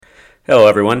Hello,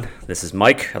 everyone. This is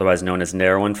Mike, otherwise known as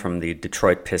Narrowin from the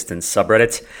Detroit Pistons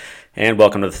subreddit, and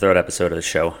welcome to the third episode of the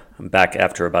show. I'm back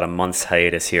after about a month's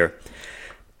hiatus here.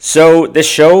 So this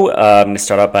show, I'm going to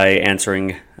start out by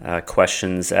answering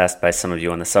questions asked by some of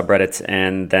you on the subreddit,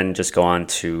 and then just go on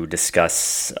to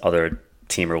discuss other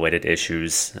team-related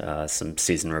issues, some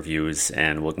season reviews,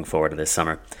 and looking forward to this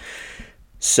summer.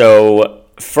 So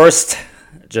first,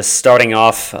 just starting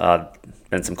off,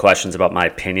 been some questions about my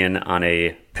opinion on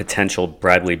a potential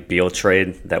Bradley Beal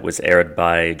trade that was aired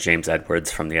by James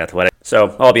Edwards from The Athletic.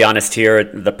 So I'll be honest here,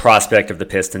 the prospect of the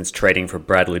Pistons trading for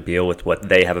Bradley Beal with what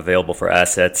they have available for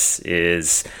assets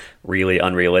is really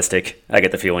unrealistic. I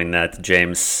get the feeling that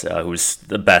James, who's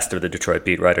the best of the Detroit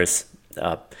beat writers,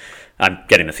 I'm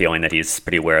getting the feeling that he's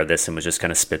pretty aware of this and was just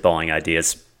kind of spitballing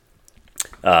ideas.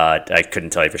 I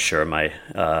couldn't tell you for sure. My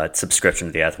subscription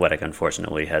to The Athletic,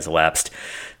 unfortunately, has lapsed.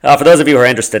 For those of you who are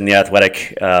interested in The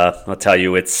Athletic, I'll tell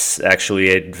you it's actually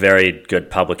a very good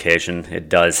publication. It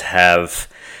does have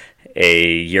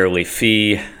a yearly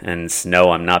fee, and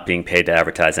no, I'm not being paid to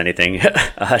advertise anything.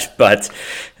 But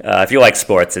if you like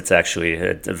sports, it's actually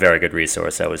a very good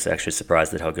resource. I was actually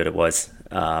surprised at how good it was.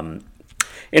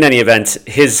 In any event,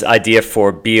 his idea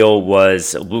for Beal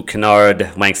was Luke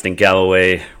Kennard, Langston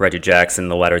Galloway, Reggie Jackson,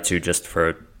 the latter two just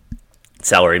for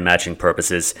salary matching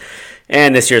purposes,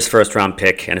 and this year's first-round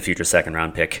pick and a future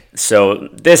second-round pick. So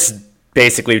this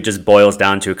basically just boils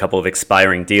down to a couple of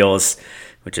expiring deals,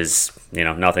 which is,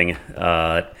 nothing.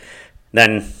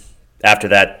 Then after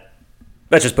that,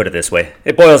 let's just put it this way.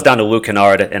 It boils down to Luke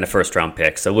Kennard and a first-round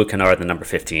pick. So Luke Kennard, the number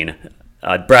 15.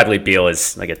 Bradley Beal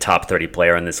is like a top 30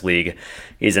 player in this league.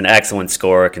 He's an excellent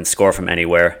scorer, can score from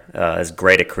anywhere, is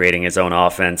great at creating his own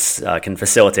offense, can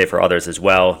facilitate for others as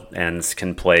well, and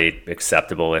can play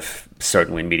acceptable, if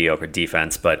certainly mediocre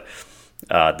defense, but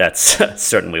that's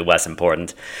certainly less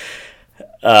important.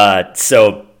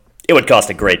 So it would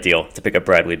cost a great deal to pick up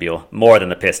Bradley Beal, more than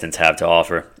the Pistons have to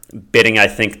offer. Bidding, I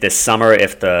think, this summer,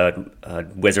 if the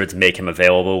Wizards make him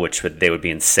available, which they would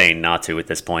be insane not to at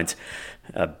this point,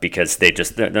 because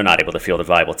they're not able to field a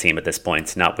viable team at this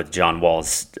point, not with John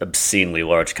Wall's obscenely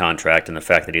large contract and the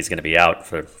fact that he's going to be out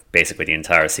for basically the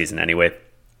entire season anyway.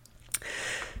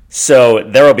 So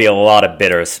there will be a lot of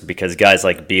bidders because guys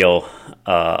like Beal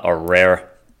are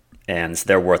rare and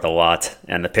they're worth a lot,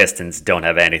 and the Pistons don't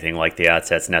have anything like the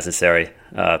assets necessary.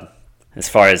 As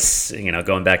far as,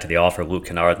 going back to the offer, Luke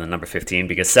Kennard and the number 15,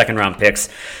 because second-round picks,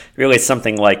 really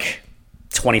something like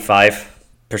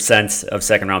 25% of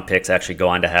second-round picks actually go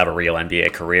on to have a real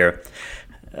NBA career.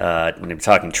 When you're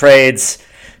talking trades,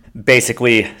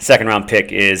 basically, second-round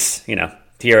pick is,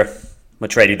 here, we'll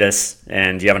trade you this,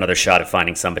 and you have another shot at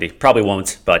finding somebody. Probably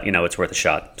won't, but, it's worth a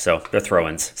shot. So they're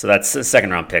throw-ins. So that's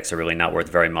second-round picks are really not worth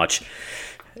very much.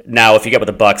 Now, if you get what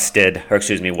the Bucks did,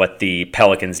 what the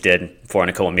Pelicans did for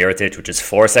Nikola Mirotic, which is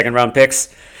 4 second-round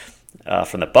picks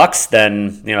from the Bucks,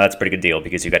 then that's a pretty good deal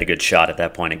because you got a good shot at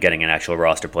that point at getting an actual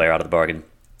roster player out of the bargain.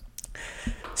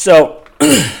 So,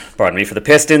 pardon me, for the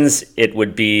Pistons, it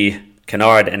would be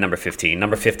Kennard and number 15.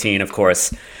 Number 15, of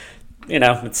course,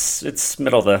 it's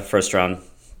middle of the first round.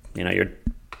 You're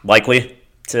likely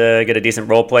to get a decent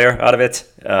role player out of it,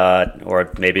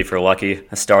 or maybe if you're lucky,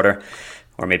 a starter.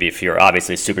 Or maybe if you're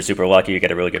obviously super, super lucky, you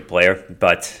get a really good player.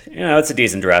 But, it's a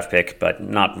decent draft pick, but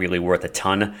not really worth a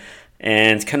ton.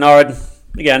 And Kennard,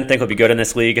 again, I think he'll be good in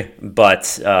this league,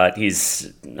 but I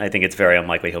think it's very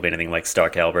unlikely he'll be anything like star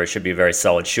caliber. He should be a very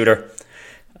solid shooter.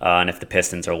 And if the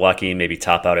Pistons are lucky, maybe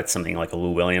top out at something like a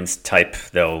Lou Williams type,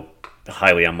 though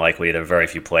highly unlikely. There are very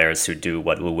few players who do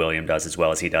what Lou Williams does as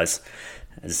well as he does.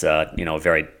 As, a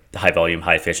very high-volume,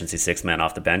 high-efficiency six-man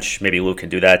off the bench. Maybe Luke can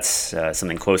do that,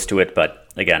 something close to it, but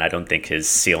again, I don't think his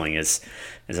ceiling is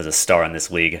as a star in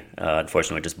this league.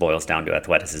 Unfortunately, it just boils down to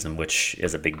athleticism, which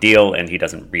is a big deal, and he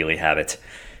doesn't really have it.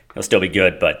 He'll still be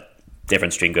good, but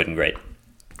difference between good and great.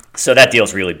 So that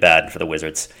deal's really bad for the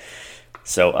Wizards.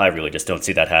 So I really just don't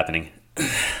see that happening.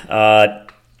 I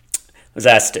was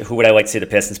asked, who would I like to see the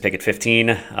Pistons pick at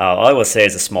 15? All I will say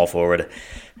is a small forward.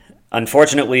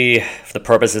 Unfortunately, for the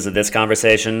purposes of this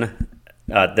conversation,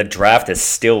 the draft is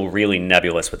still really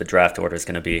nebulous what the draft order is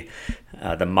going to be.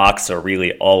 The mocks are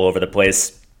really all over the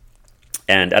place,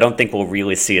 and I don't think we'll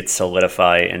really see it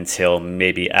solidify until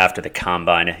maybe after the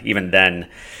Combine. Even then,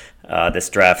 this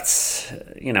draft,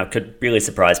 could really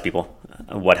surprise people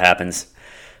what happens.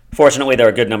 Fortunately, there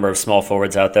are a good number of small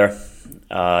forwards out there.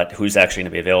 Who's actually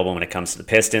going to be available when it comes to the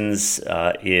Pistons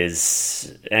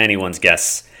is anyone's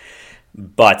guess.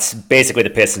 But basically, the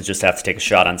Pistons just have to take a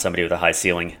shot on somebody with a high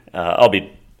ceiling. I'll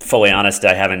be fully honest,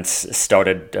 I haven't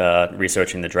started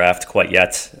researching the draft quite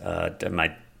yet.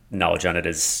 My knowledge on it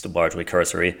is largely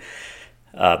cursory.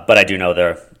 But I do know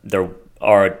there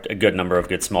are a good number of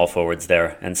good small forwards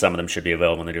there, and some of them should be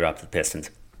available when they drop to the Pistons.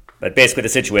 But basically, the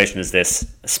situation is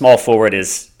this: a small forward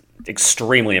is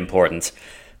extremely important.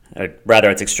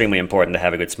 It's extremely important to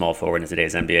have a good small forward in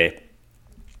today's NBA.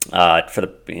 For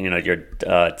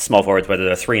your small forwards, whether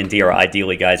they're 3 and D, are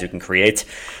ideally guys who can create.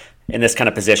 In this kind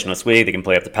of positionless league, they can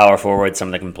play up to power forward. Some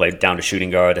of them can play down to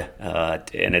shooting guard,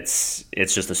 and it's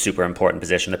just a super important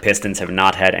position. The Pistons have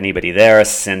not had anybody there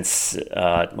since,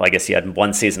 I guess he had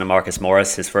one season of Marcus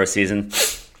Morris, his first season.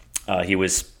 He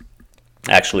was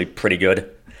actually pretty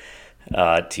good.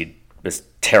 He was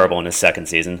terrible in his second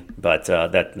season, but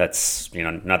that's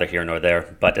neither here nor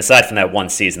there. But aside from that one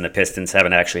season, the Pistons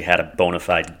haven't actually had a bona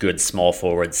fide good small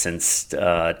forward since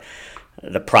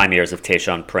the prime years of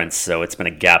Tayshaun Prince, so it's been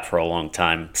a gap for a long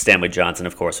time. Stanley Johnson,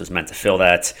 of course, was meant to fill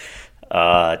that,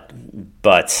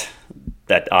 but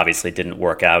that obviously didn't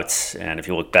work out. And if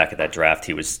you look back at that draft,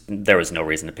 there was no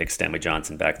reason to pick Stanley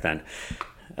Johnson back then,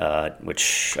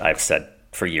 which I've said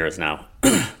for years now.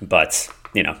 But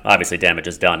obviously damage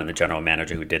is done, and the general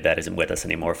manager who did that isn't with us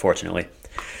anymore, fortunately.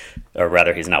 Or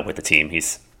rather, he's not with the team.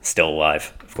 He's still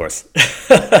alive, of course.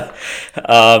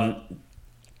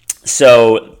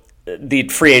 So the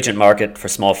free agent market for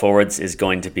small forwards is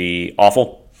going to be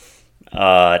awful.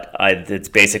 It's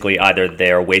basically either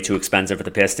they're way too expensive for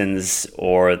the Pistons,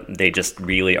 or they just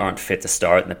really aren't fit to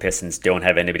start, and the Pistons don't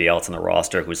have anybody else on the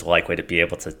roster who's likely to be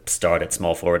able to start at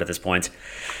small forward at this point.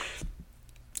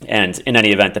 And in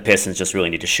any event, the Pistons just really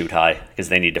need to shoot high, because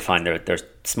they need to find their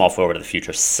small forward of the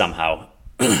future somehow.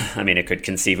 I mean, it could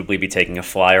conceivably be taking a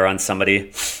flyer on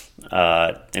somebody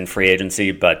in free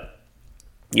agency, but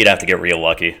you'd have to get real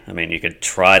lucky. I mean, you could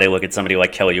try to look at somebody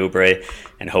like Kelly Oubre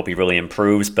and hope he really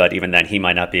improves, but even then, he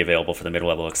might not be available for the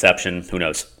mid-level exception. Who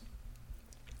knows?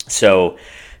 So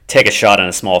take a shot on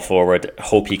a small forward,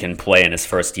 hope he can play in his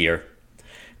first year.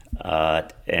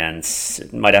 And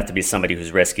it might have to be somebody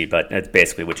who's risky, but it's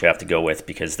basically what you have to go with,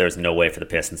 because there's no way for the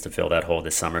Pistons to fill that hole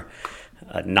this summer.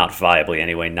 Not viably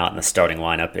anyway, not in the starting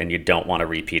lineup, and you don't want a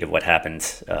repeat of what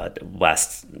happened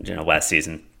last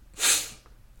season.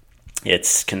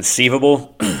 It's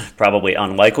conceivable, probably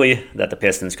unlikely, that the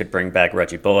Pistons could bring back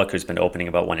Reggie Bullock, who's been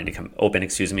wanting to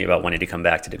come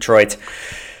back to Detroit.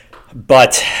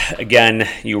 But again,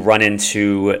 you run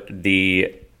into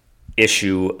the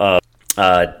issue of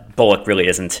Bullock really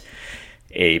isn't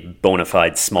a bona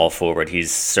fide small forward.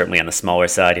 He's certainly on the smaller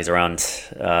side. He's around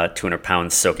 200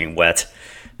 pounds soaking wet.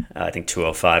 I think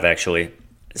 205 actually.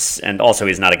 And also,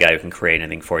 he's not a guy who can create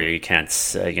anything for you. You can't,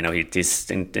 he's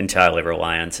entirely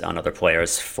reliant on other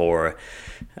players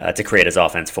to create his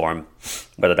offense for him,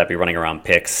 whether that be running around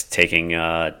picks, taking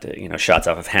shots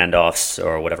off of handoffs,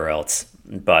 or whatever else.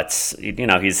 But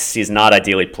he's not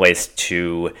ideally placed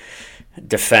to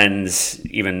defend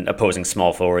even opposing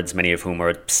small forwards, many of whom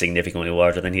are significantly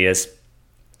larger than he is.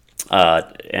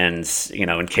 And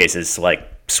in cases like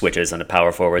switches on the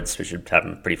power forwards, which should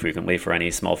happen pretty frequently for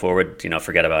any small forward,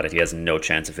 forget about it. He has no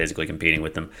chance of physically competing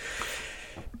with them.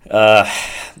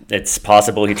 It's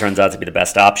possible he turns out to be the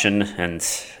best option, and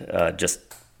just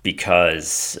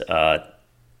because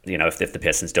if the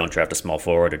Pistons don't draft a small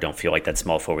forward, or don't feel like that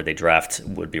small forward they draft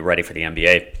would be ready for the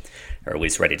NBA, or at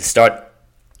least ready to start.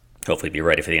 Hopefully be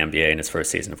ready for the NBA in his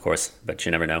first season, of course, but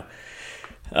you never know.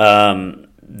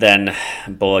 Then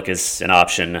Bullock is an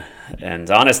option,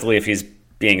 and honestly, if he's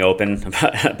being open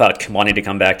about wanting to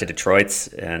come back to Detroit,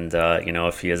 and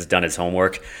if he has done his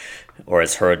homework or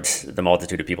has heard the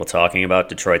multitude of people talking about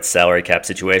Detroit's salary cap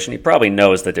situation, he probably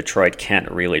knows that Detroit can't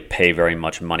really pay very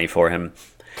much money for him.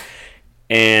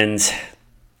 And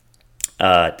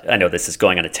I know this is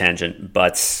going on a tangent,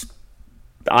 but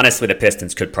honestly, the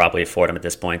Pistons could probably afford him at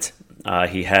this point.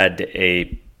 He had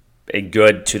a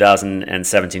good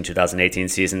 2017-2018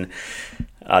 season.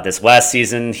 This last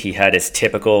season, he had his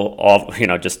typical,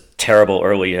 just terrible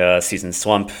early season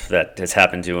slump that did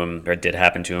happen to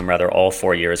him, all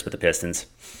 4 years with the Pistons.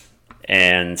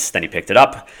 And then he picked it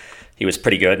up. He was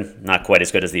pretty good, not quite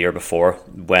as good as the year before,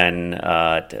 when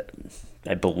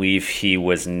I believe he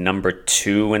was number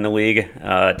 2 in the league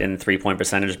in three-point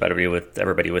percentage, but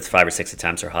everybody with 5 or 6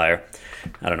 attempts or higher.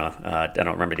 I don't know. I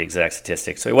don't remember the exact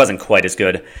statistics, so he wasn't quite as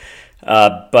good.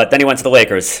 But then he went to the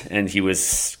Lakers, and he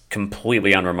was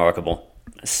completely unremarkable.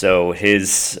 So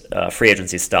his free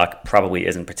agency stock probably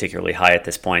isn't particularly high at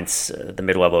this point. The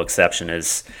mid-level exception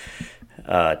is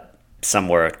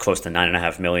somewhere close to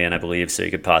 $9.5 million, I believe, so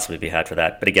you could possibly be had for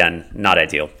that. But again, not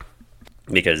ideal,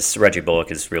 because Reggie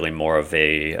Bullock is really more of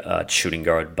a shooting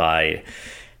guard by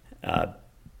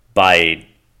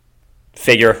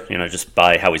figure, just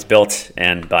by how he's built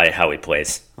and by how he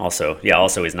plays. Also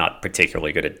he's not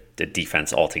particularly good at the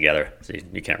defense altogether. So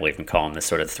you can't really even call him the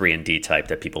sort of 3-and-D type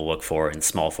that people look for in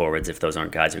small forwards if those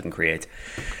aren't guys who can create.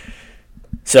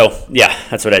 So, yeah,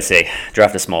 that's what I say.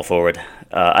 Draft a small forward.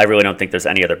 I really don't think there's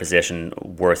any other position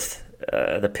worth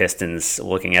the Pistons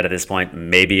looking at this point.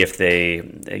 Maybe if they,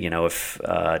 if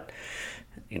a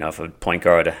point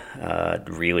guard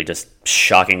really just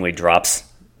shockingly drops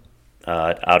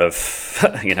out of,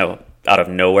 out of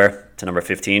nowhere to number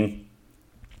 15,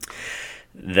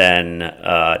 then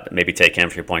maybe take him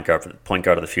for your point guard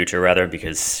of the future, rather,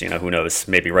 because who knows,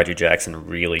 maybe Reggie Jackson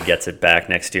really gets it back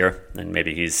next year, and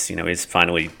maybe he's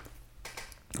finally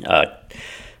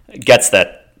gets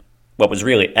that what was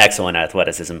really excellent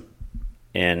athleticism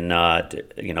in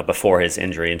before his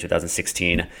injury in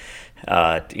 2016.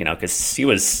 Because he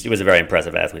was a very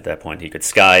impressive athlete at that point. He could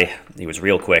sky, he was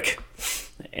real quick,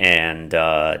 and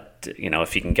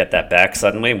if he can get that back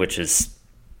suddenly, which is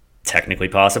technically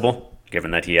possible,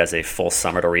 given that he has a full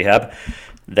summer to rehab,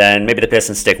 then maybe the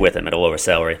Pistons stick with him at a lower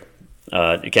salary.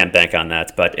 You can't bank on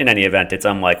that, but in any event, it's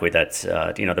unlikely that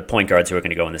the point guards who are going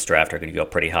to go in this draft are going to go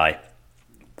pretty high.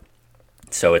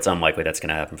 So it's unlikely that's going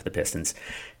to happen for the Pistons,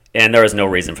 and there is no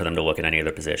reason for them to look at any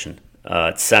other position.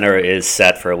 Center is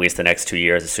set for at least the next 2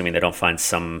 years, assuming they don't find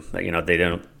they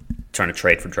don't turn a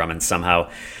trade for Drummond somehow.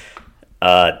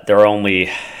 There are only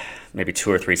maybe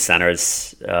 2 or 3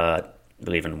 centers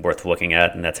even worth looking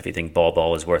at, and that's if you think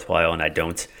Ball is worthwhile, and I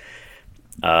don't.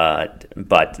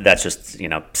 But that's just,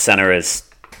 center is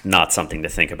not something to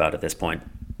think about at this point.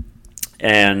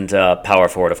 And power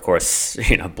forward, of course,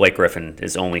 Blake Griffin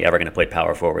is only ever going to play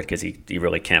power forward because he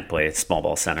really can't play small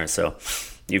ball center. So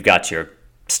you've got your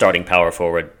starting power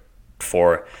forward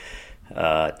for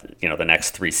the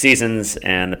next 3 seasons,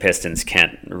 and the Pistons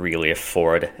can't really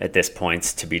afford at this point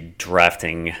to be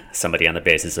drafting somebody on the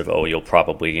basis of, you'll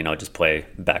probably, just play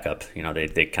backup.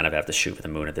 They kind of have to shoot for the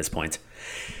moon at this point.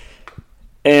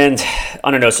 And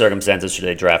under no circumstances should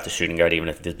they draft a shooting guard, even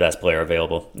if it's the best player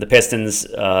available. The Pistons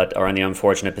are in the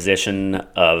unfortunate position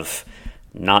of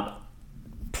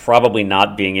probably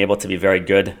not being able to be very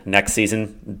good next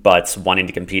season, but wanting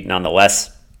to compete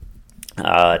nonetheless.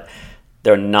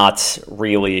 They're not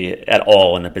really at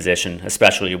all in the position,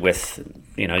 especially with,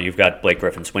 you've got Blake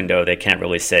Griffin's window. They can't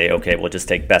really say, okay, we'll just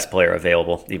take best player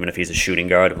available, even if he's a shooting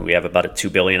guard, who we have about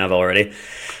 $2 billion of already,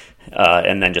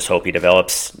 and then just hope he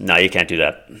develops. No, you can't do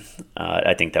that.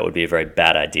 I think that would be a very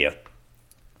bad idea.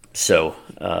 So,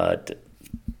 I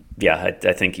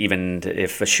think even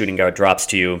if a shooting guard drops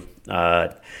to you,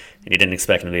 and you didn't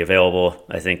expect him to be available,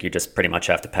 I think you just pretty much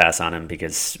have to pass on him,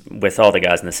 because with all the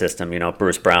guys in the system,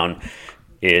 Bruce Brown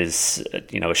is,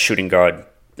 a shooting guard,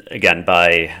 again,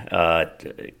 by,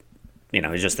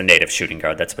 he's just a native shooting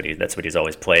guard. That's what he's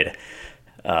always played.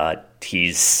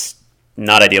 He's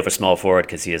not ideal for small forward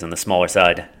because he is on the smaller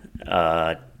side.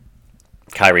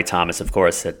 Kyrie Thomas, of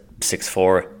course, at 6'4",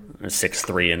 or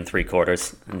 6'3" and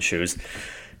 3/4 in shoes,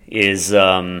 is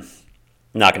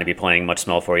not going to be playing much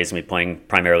small forward. He's going to be playing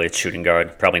primarily at shooting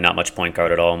guard, probably not much point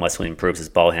guard at all unless he improves his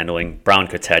ball handling. Brown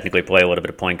could technically play a little bit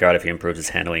of point guard if he improves his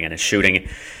handling and his shooting.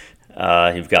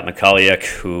 You've got Mykhailiuk,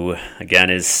 who, again,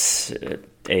 is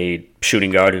a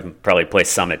shooting guard who probably plays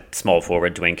some at small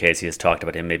forward. Dwayne Casey has talked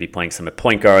about him maybe playing some at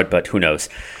point guard, but who knows.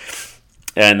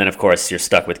 And then, of course, you're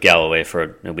stuck with Galloway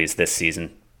for at least this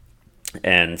season.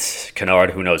 And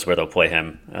Kennard, who knows where they'll play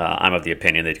him. I'm of the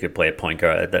opinion that he could play a point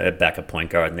guard, a backup point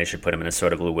guard, and they should put him in a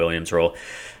sort of Lou Williams role.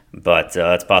 But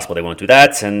it's possible they won't do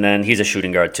that. And then he's a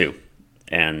shooting guard too.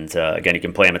 And again, you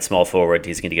can play him at small forward.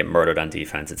 He's going to get murdered on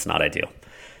defense. It's not ideal.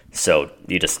 So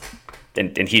you just,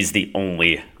 and he's the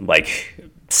only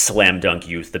slam dunk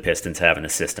youth the Pistons have in the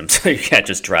system. So you can't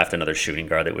just draft another shooting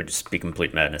guard. That would just be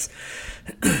complete madness,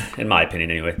 in my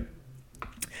opinion, anyway.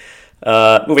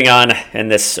 Moving on, and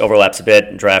this overlaps a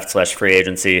bit, draft/free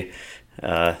agency.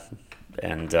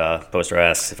 And Poster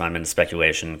asks if I'm into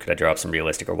speculation. Could I drop some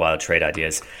realistic or wild trade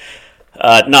ideas?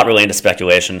 Not really into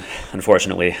speculation,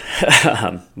 unfortunately.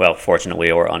 Well,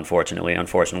 fortunately or unfortunately.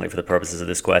 Unfortunately for the purposes of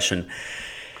this question.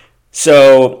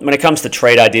 So when it comes to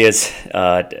trade ideas,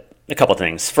 a couple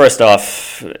things. First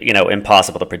off,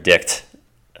 impossible to predict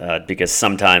because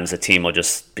sometimes a team will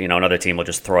just, another team will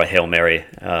just throw a Hail Mary.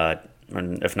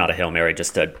 If not a Hail Mary,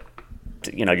 just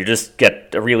you just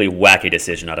get a really wacky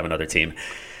decision out of another team,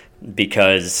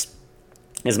 because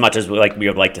as much as we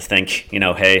would like to think,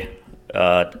 hey,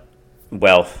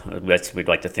 we'd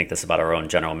like to think this about our own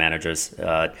general managers,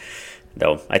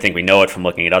 though I think we know it from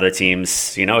looking at other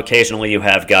teams. Occasionally you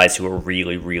have guys who are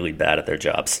really, really bad at their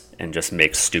jobs and just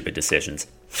make stupid decisions.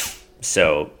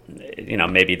 So,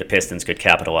 maybe the Pistons could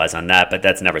capitalize on that, but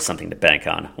that's never something to bank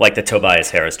on. Like the Tobias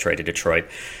Harris trade to Detroit.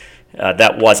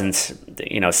 That wasn't,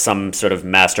 some sort of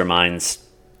mastermind's,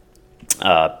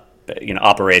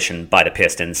 operation by the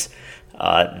Pistons.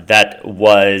 That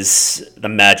was the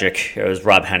Magic. It was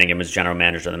Rob Hennigan was general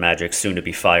manager of the Magic, soon to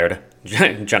be fired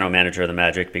general manager of the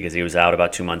Magic because he was out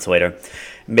about 2 months later,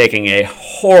 making a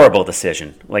horrible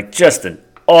decision, like just an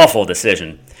awful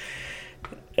decision.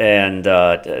 And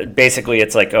basically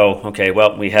it's like, oh, okay,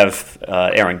 well, we have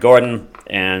Aaron Gordon,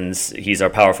 and he's our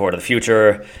power forward of the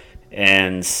future,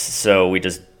 and so we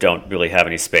just don't really have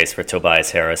any space for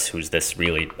Tobias Harris, who's this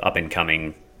really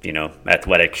up-and-coming,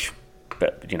 athletic,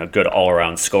 good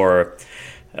all-around scorer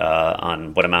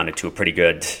on what amounted to a pretty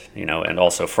good, and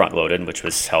also front-loaded, which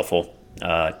was helpful,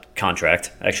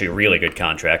 contract. Actually, a really good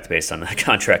contract based on the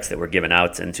contracts that were given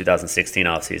out in 2016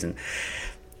 offseason.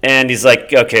 And he's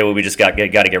like, okay, well, we just got to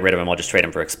get rid of him. I'll just trade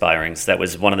him for expirings. That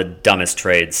was one of the dumbest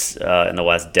trades in the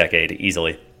last decade,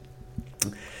 easily.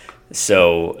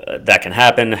 So that can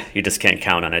happen. You just can't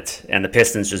count on it. And the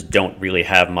Pistons just don't really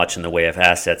have much in the way of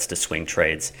assets to swing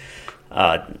trades.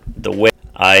 The way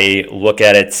I look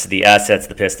at it, the assets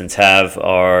the Pistons have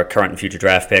are current and future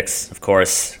draft picks, of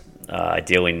course.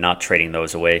 Ideally not trading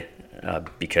those away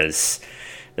because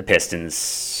the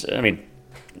Pistons,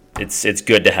 it's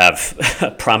good to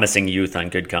have promising youth on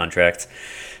good contracts.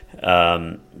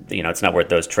 It's not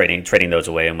worth trading those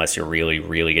away unless you're really,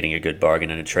 really getting a good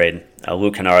bargain in a trade.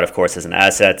 Luke Kennard, of course, is an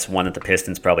asset, one that the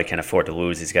Pistons probably can't afford to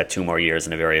lose. He's got 2 more years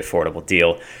in a very affordable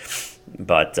deal.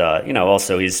 But,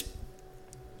 also he's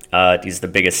the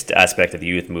biggest aspect of the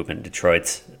youth movement in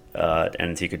Detroit,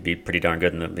 and he could be pretty darn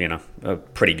good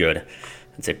pretty good.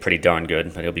 I'd say pretty darn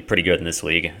good, but he'll be pretty good in this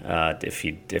league if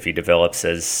he develops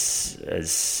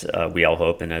as we all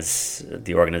hope and as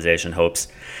the organization hopes.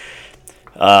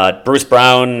 Bruce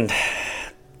Brown,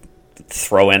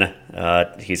 throw in.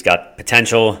 He's got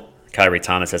potential. Kyrie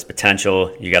Thomas has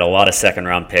potential. You got a lot of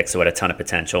second-round picks who had a ton of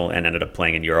potential and ended up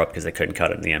playing in Europe because they couldn't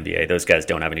cut it in the NBA. Those guys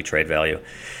don't have any trade value.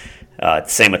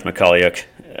 Same with Mykhailiuk.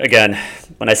 Again,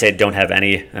 when I say don't have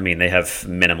any, they have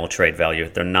minimal trade value.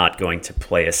 They're not going to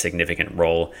play a significant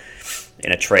role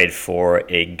in a trade for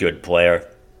a good player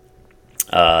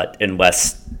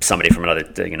unless somebody from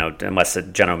unless a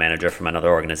general manager from another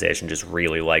organization just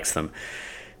really likes them.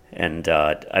 And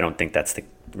I don't think that's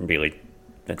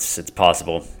it's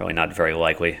possible, really not very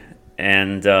likely.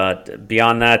 And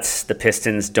beyond that, the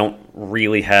Pistons don't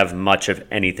really have much of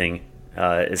anything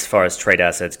as far as trade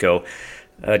assets go.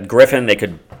 Griffin, they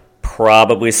could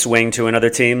probably swing to another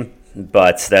team,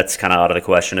 but that's kind of out of the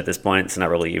question at this point. It's not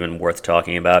really even worth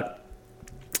talking about.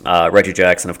 Reggie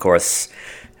Jackson, of course,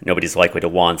 nobody's likely to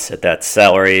want at that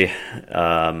salary.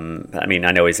 I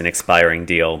know he's an expiring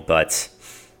deal, but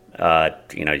you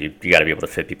got to be able to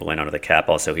fit people in under the cap.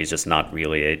 Also, he's just not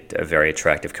really a very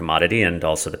attractive commodity, and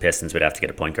also the Pistons would have to get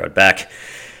a point guard back.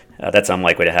 That's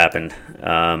unlikely to happen.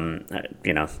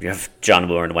 You have John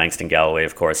Wooler and Langston Galloway,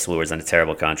 of course. Wooler's in a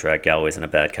terrible contract. Galloway's in a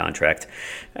bad contract.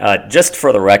 Just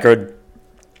for the record,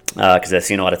 because I've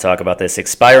seen a lot of talk about this,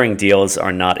 expiring deals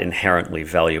are not inherently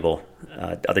valuable.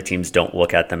 Other teams don't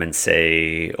look at them and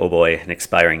say, oh boy, an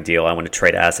expiring deal, I want to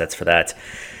trade assets for that,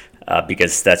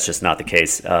 because that's just not the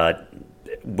case.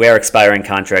 Where expiring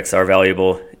contracts are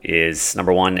valuable is,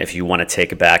 number one, if you want to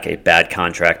take back a bad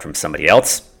contract from somebody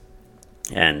else,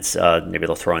 and maybe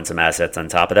they'll throw in some assets on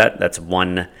top of that. That's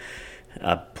one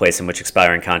place in which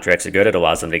expiring contracts are good. It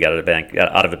allows them to get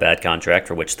out of a bad contract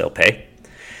for which they'll pay.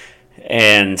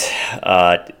 And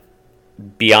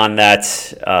beyond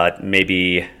that,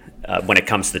 maybe when it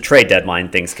comes to the trade deadline,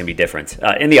 things can be different.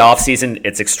 In the offseason,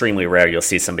 it's extremely rare you'll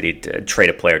see somebody trade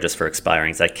a player just for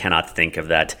expirings. I cannot think of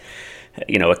that,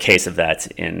 a case of that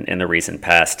in the recent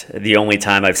past. The only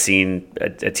time I've seen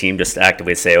a team just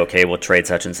actively say, okay, we'll trade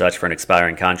such and such for an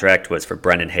expiring contract was for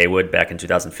Brendan Haywood back in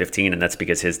 2015, and that's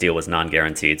because his deal was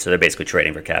non-guaranteed. So they're basically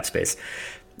trading for cap space.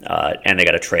 And they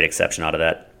got a trade exception out of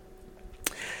that.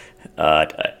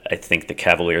 I think the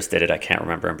Cavaliers did it. I can't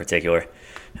remember in particular.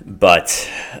 But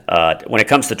when it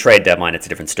comes to trade deadline, it's a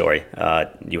different story.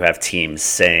 You have teams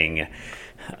saying,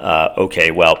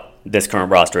 okay, well, this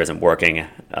current roster isn't working,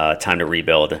 time to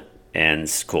rebuild,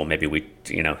 and cool, maybe we,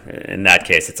 in that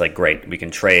case, it's like, great, we can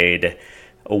trade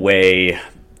away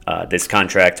this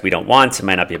contract we don't want. It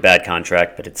might not be a bad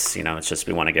contract, but it's just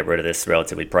we want to get rid of this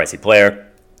relatively pricey player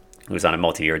who's on a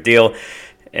multi-year deal.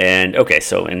 And okay,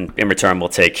 so in return, we'll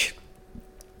take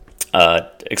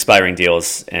expiring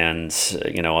deals and,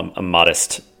 a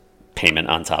modest payment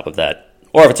on top of that.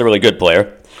 Or if it's a really good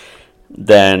player,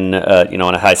 then,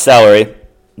 on a high salary,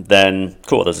 then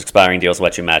cool, those expiring deals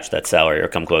let you match that salary or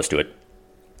come close to it,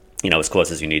 as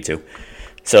close as you need to.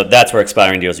 So that's where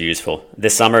expiring deals are useful.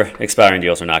 This summer, expiring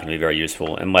deals are not going to be very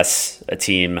useful unless a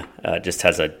team just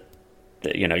has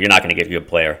you're not going to get you a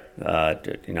player,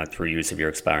 through use of your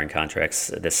expiring contracts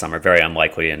this summer. Very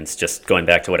unlikely. And it's just going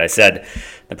back to what I said.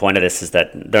 The point of this is that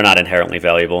they're not inherently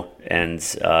valuable. And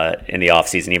in the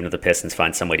offseason, even if the Pistons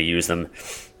find some way to use them,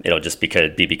 it'll just be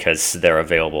because they're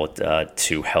available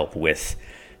to help with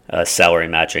salary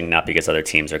matching, not because other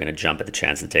teams are going to jump at the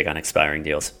chance to take on expiring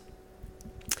deals.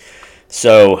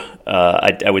 So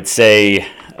I would say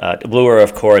Bluer,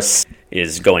 of course,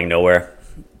 is going nowhere.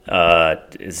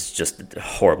 It's just a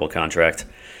horrible contract.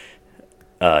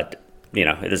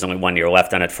 There's only 1 year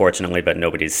left on it, fortunately, but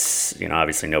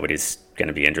obviously nobody's going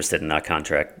to be interested in that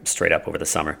contract straight up over the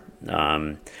summer.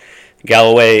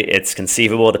 Galloway, it's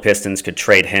conceivable the Pistons could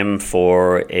trade him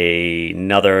for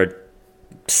another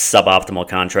suboptimal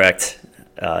contract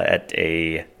at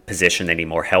a position they need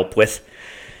more help with,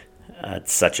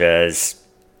 such as,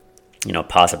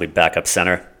 possibly backup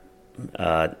center.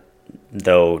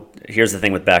 Though here's the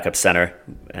thing with backup center,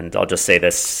 and I'll just say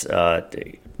this, I'll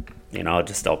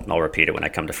repeat it when I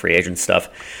come to free agent stuff,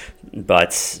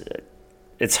 but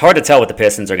it's hard to tell what the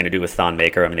Pistons are going to do with Thon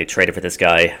Maker. I mean, they traded for this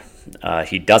guy.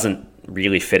 He doesn't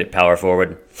really fit at power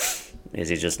forward.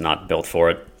 He's just not built for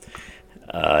it.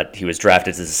 He was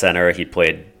drafted as a center. He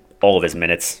played all of his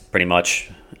minutes pretty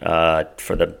much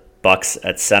for the Bucks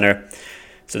at center.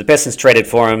 So the Pistons traded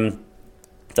for him.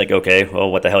 It's like, okay, well,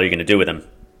 what the hell are you going to do with him?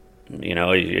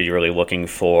 Are you really looking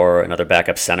for another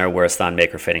backup center? Where's Thon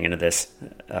Maker fitting into this?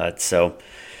 So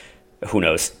who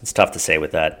knows? It's tough to say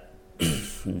with that.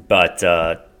 But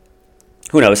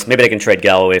who knows? Maybe they can trade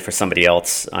Galloway for somebody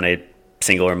else on a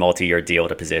single or multi-year deal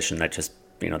at a position that just,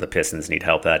 the Pistons need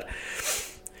help at.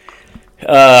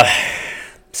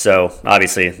 So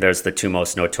obviously there's the two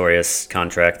most notorious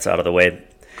contracts out of the way.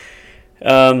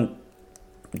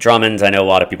 Drummond, I know a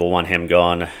lot of people want him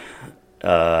gone.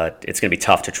 It's going to be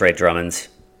tough to trade Drummond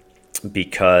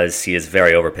because he is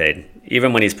very overpaid.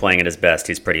 Even when he's playing at his best,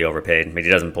 he's pretty overpaid. I mean,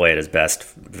 he doesn't play at his best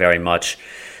very much.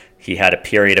 He had a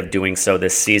period of doing so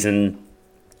this season,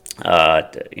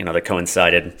 that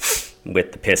coincided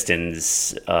with the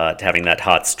Pistons having that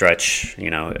hot stretch.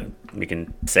 We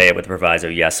can say it with proviso.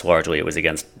 Yes, largely it was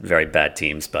against very bad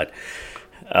teams, but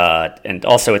and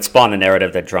also it spawned the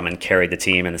narrative that Drummond carried the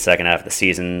team in the second half of the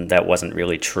season. That wasn't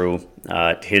really true.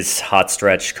 His hot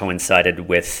stretch coincided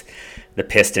with the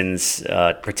Pistons,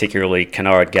 particularly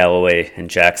Kennard, Galloway, and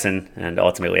Jackson, and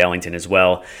ultimately Ellington as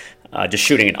well, just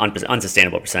shooting an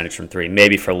unsustainable percentage from three.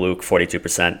 Maybe for Luke,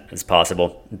 42% is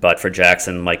possible, but for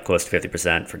Jackson, close to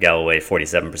 50%. For Galloway,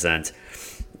 47%.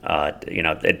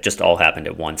 It just all happened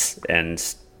at once,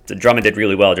 and Drummond did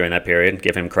really well during that period.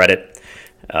 Give him credit.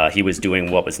 He was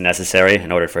doing what was necessary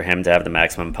in order for him to have the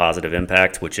maximum positive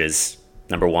impact, which is,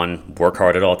 number one, work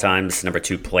hard at all times. Number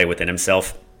two, play within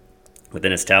himself,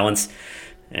 within his talents,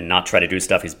 and not try to do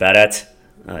stuff he's bad at.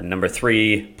 Number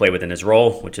three, play within his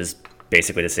role, which is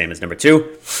basically the same as number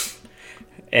two.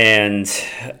 And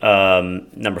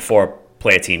number four,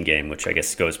 play a team game, which I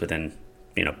guess goes within,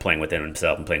 playing within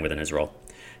himself and playing within his role.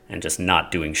 And just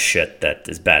not doing shit that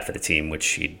is bad for the team, which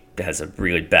he has a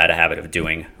really bad habit of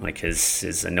doing, like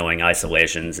his annoying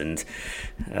isolations and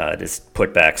his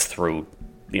putbacks through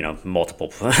multiple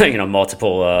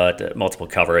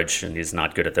coverage, and he's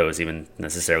not good at those even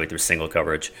necessarily through single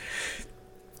coverage.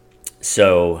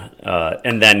 So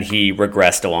and then he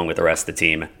regressed along with the rest of the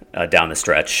team down the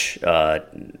stretch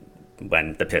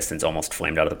when the Pistons almost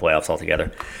flamed out of the playoffs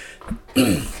altogether.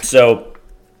 So.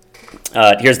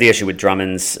 Here's the issue with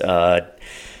Drummond's.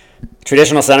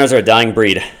 Traditional centers are a dying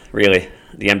breed, really.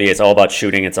 The NBA is all about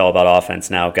shooting. It's all about offense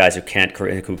now. Guys who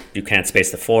can't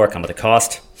space the floor come with a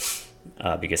cost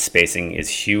because spacing is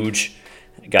huge.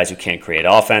 Guys who can't create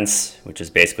offense, which is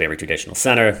basically every traditional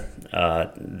center,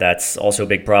 that's also a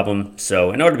big problem.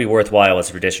 So in order to be worthwhile as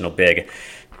a traditional big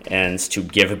and to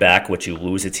give back what you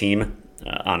lose a team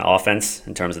on offense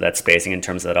in terms of that spacing, in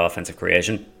terms of that offensive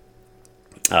creation,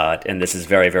 and this is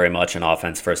very, very much an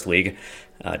offense-first league,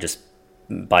 just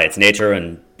by its nature,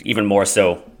 and even more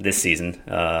so this season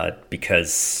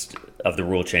because of the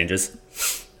rule changes.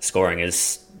 Scoring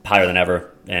is higher than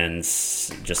ever, and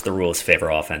just the rules favor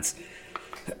offense.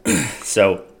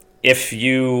 So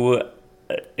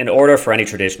in order for any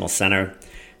traditional center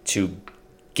to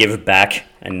give back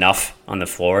enough on the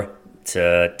floor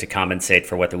to compensate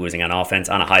for what they're losing on offense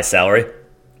on a high salary,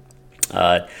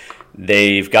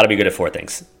 they've got to be good at four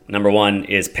things. Number one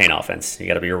is paint offense. You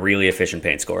got to be a really efficient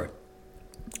paint scorer.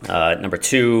 Number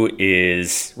two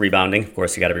is rebounding. Of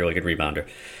course, you got to be a really good rebounder.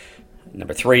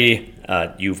 Number 3,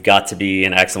 you've got to be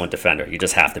an excellent defender. You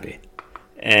just have to be.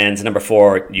 And number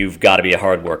 4, you've got to be a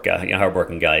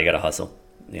hardworking guy. You got to hustle.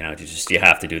 You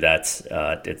have to do that.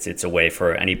 It's a way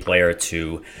for any player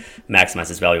to maximize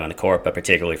his value on the court, but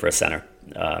particularly for a center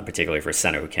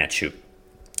who can't shoot.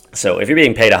 So if you're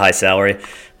being paid a high salary,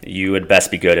 you would best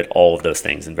be good at all of those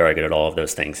things and very good at all of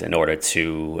those things in order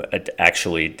to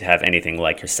actually have anything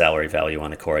like your salary value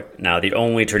on the court. Now, the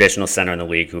only traditional center in the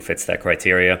league who fits those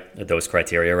criteria,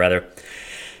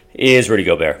 is Rudy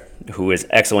Gobert, who is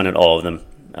excellent at all of them.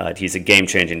 He's a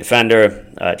game-changing defender.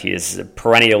 He is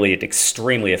perennially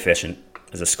extremely efficient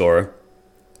as a scorer.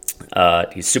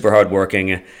 He's super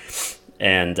hardworking,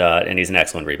 and he's an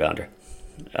excellent rebounder.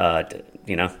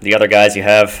 The other guys you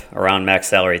have around max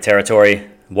salary territory,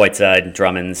 Whiteside,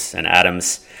 Drummond, and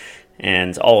Adams,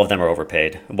 and all of them are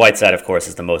overpaid. Whiteside, of course,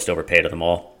 is the most overpaid of them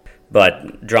all,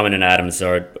 but Drummond and Adams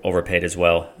are overpaid as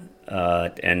well.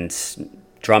 And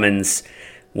Drummond's,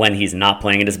 when he's not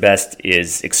playing at his best,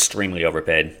 is extremely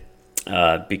overpaid.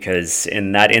 Because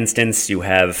in that instance, you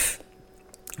have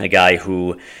a guy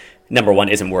who, number 1,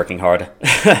 isn't working hard,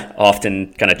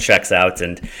 often kind of checks out,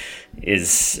 and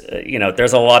is,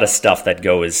 there's a lot of stuff that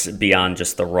goes beyond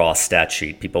just the raw stat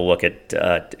sheet. People look at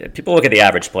the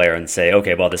average player and say,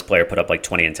 okay, well, this player put up like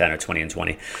 20 and 10 or 20 and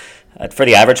 20. For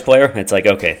the average player, it's like,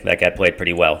 okay, that guy played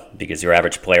pretty well because your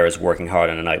average player is working hard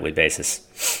on a nightly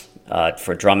basis.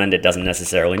 For Drummond, it doesn't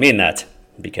necessarily mean that,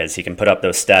 because he can put up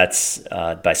those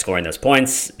stats by scoring those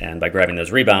points and by grabbing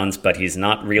those rebounds, but he's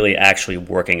not really actually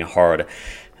working hard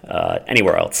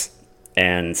anywhere else.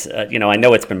 And, I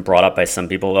know it's been brought up by some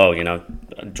people,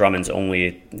 Drummond's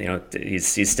only,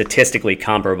 he's statistically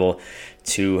comparable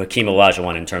to Hakeem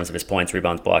Olajuwon in terms of his points,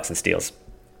 rebounds, blocks, and steals.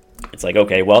 It's like,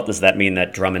 okay, well, does that mean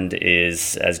that Drummond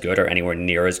is as good or anywhere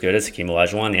near as good as Hakeem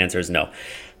Olajuwon? The answer is no.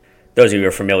 Those of you who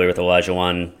are familiar with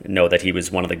Olajuwon know that he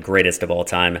was one of the greatest of all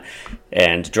time,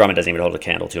 and Drummond doesn't even hold a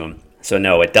candle to him. So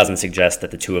no, it doesn't suggest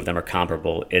that the two of them are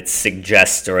comparable. It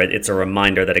suggests, or it's a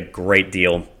reminder that a great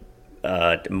deal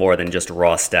more than just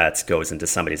raw stats goes into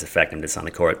somebody's effectiveness on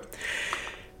the court.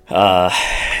 As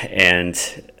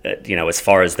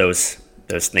far as those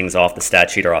things off the stat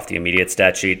sheet or off the immediate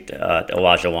stat sheet,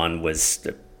 Olajuwon was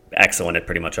excellent at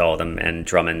pretty much all of them, and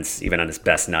Drummond's, even on his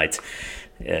best night,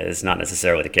 is not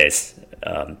necessarily the case.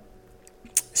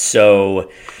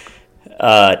 So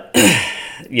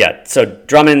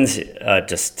Drummond, I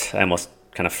almost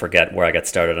kind of forget where I got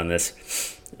started on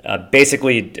this.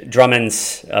 Basically, Drummond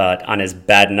on his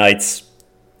bad nights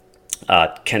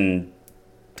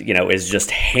is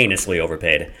just heinously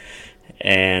overpaid.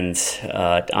 And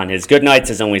on his good nights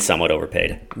is only somewhat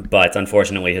overpaid. But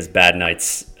unfortunately, his bad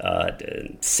nights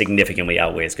significantly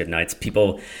outweigh his good nights.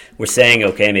 People were saying,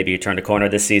 okay, maybe you turned a corner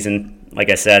this season. Like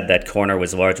I said, that corner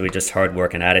was largely just hard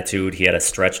work and attitude. He had a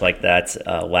stretch like that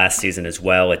last season as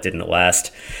well. It didn't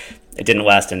last. It didn't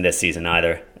last in this season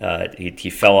either. He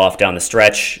fell off down the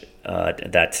stretch.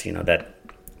 That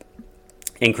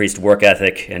increased work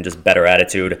ethic and just better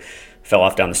attitude fell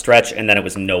off down the stretch, and then it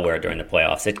was nowhere during the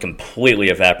playoffs. It completely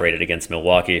evaporated against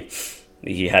Milwaukee.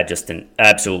 He had just an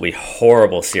absolutely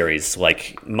horrible series.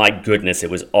 Like, my goodness, it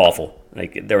was awful.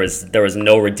 Like, there was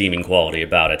no redeeming quality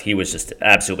about it. He was just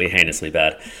absolutely heinously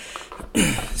bad.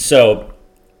 So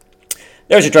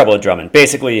there's your trouble with Drummond.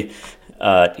 Basically,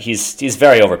 he's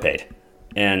very overpaid,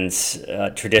 and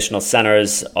traditional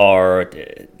centers are,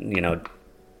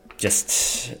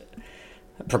 just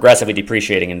progressively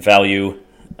depreciating in value.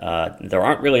 There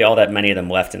aren't really all that many of them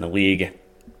left in the league.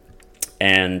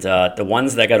 And the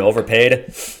ones that got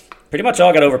overpaid, pretty much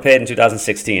all got overpaid in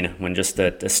 2016 when just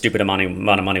the stupid amount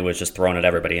of money was just thrown at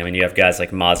everybody. I mean, you have guys like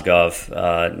Mozgov,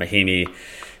 Mahimi,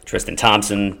 Tristan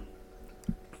Thompson,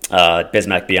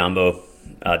 Bismack Biyombo.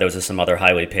 Those are some other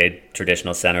highly paid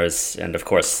traditional centers. And, of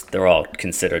course, they're all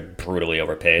considered brutally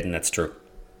overpaid, and that's true.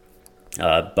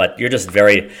 But you're just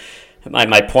very...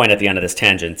 My point at the end of this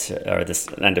tangent, or this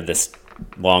end of this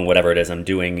long whatever it is I'm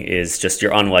doing, is just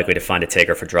you're unlikely to find a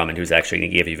taker for Drummond who's actually going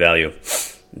to give you value,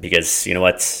 because you know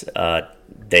what,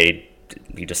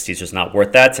 he's just not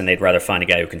worth that, and they'd rather find a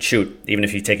guy who can shoot. Even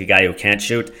if you take a guy who can't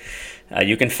shoot,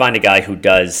 you can find a guy who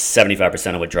does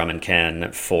 75% of what Drummond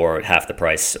can for half the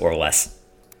price or less.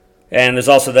 And there's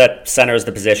also that center is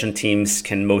the position teams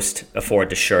can most afford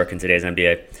to shirk in today's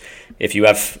NBA. If you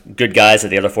have good guys at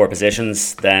the other four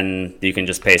positions, then you can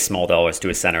just pay small dollars to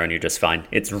a center and you're just fine.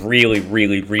 It's really,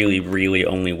 really, really, really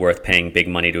only worth paying big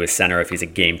money to a center if he's a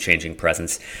game-changing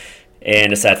presence.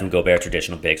 And aside from Gobert,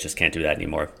 traditional bigs just can't do that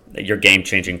anymore. Your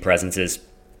game-changing presences,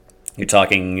 you're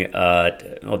talking,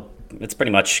 it's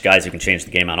pretty much guys who can change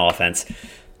the game on offense.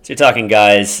 So you're talking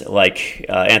guys like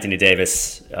Anthony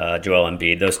Davis, Joel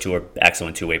Embiid. Those two are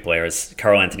excellent two-way players.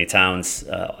 Karl Anthony Towns,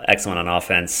 excellent on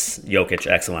offense. Jokic,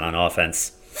 excellent on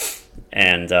offense.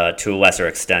 And to a lesser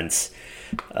extent,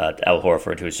 Al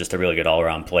Horford, who's just a really good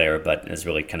all-around player, but is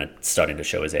really kind of starting to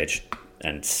show his age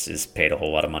and is paid a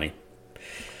whole lot of money.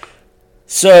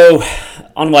 So,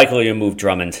 unlikely to move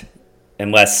Drummond,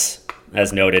 unless,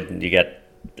 as noted, you get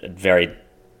very,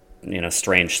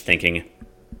 strange thinking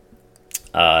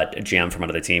GM from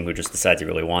another team who just decides he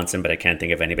really wants him, but I can't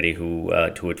think of anybody who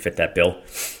would fit that bill.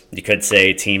 You could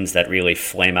say teams that really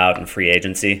flame out in free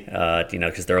agency,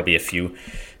 because there will be a few.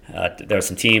 There are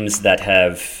some teams that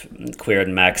have cleared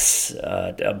max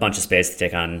a bunch of space to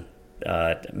take on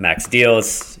max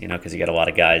deals, because you get a lot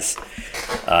of guys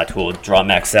who will draw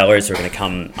max salaries who are going to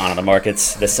come onto the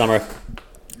markets this summer.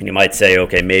 And you might say,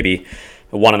 okay, maybe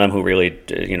one of them who really,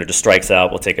 just strikes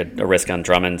out will take a risk on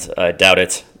Drummond. I doubt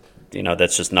it.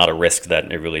 That's just not a risk that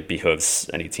it really behooves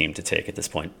any team to take at this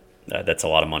point. That's a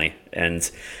lot of money. And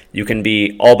you can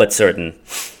be all but certain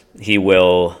he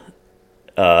will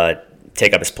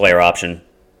take up his player option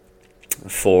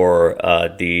for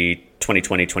the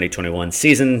 2020-2021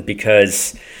 season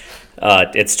because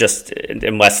it's just,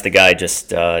 unless the guy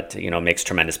just, makes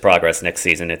tremendous progress next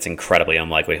season, it's incredibly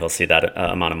unlikely he'll see that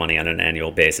amount of money on an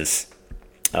annual basis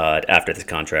after this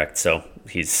contract. So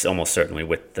he's almost certainly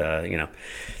with,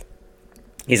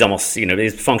 he's almost,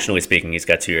 he's functionally speaking, he's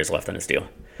got 2 years left on his deal.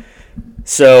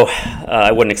 So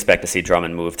I wouldn't expect to see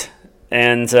Drummond moved.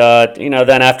 And,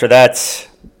 then after that,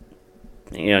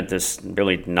 there's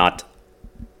really not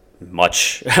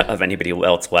much of anybody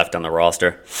else left on the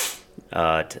roster.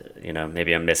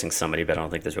 Maybe I'm missing somebody, but I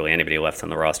don't think there's really anybody left on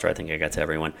the roster. I think I got to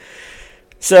everyone.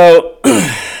 So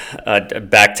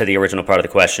back to the original part of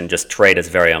the question, just trade is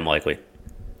very unlikely.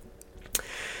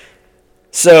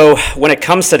 So when it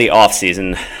comes to the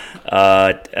offseason,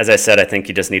 as I said, I think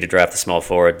you just need to draft a small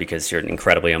forward because you're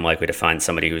incredibly unlikely to find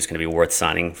somebody who's going to be worth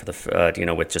signing for the,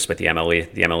 with the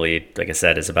MLE. The MLE, like I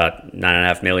said, is about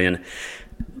 $9.5 million.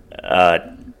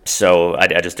 So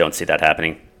I just don't see that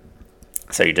happening.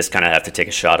 So you just kind of have to take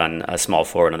a shot on a small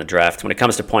forward on the draft. When it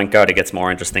comes to point guard, it gets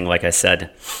more interesting. Like I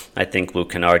said, I think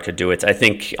Luke Kennard could do it. I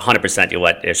think 100% you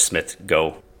let Ish Smith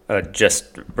go.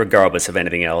 Just regardless of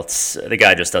anything else, the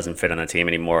guy just doesn't fit on the team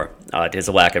anymore. His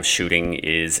lack of shooting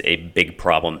is a big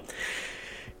problem.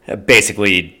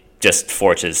 Basically, just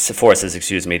forces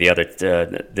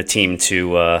the team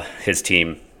to his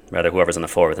team, rather whoever's on the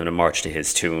floor with him, to march to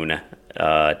his tune.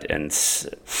 And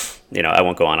I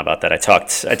won't go on about that. I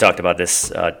talked about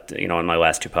this, on my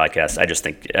last two podcasts. I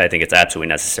think it's absolutely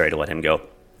necessary to let him go.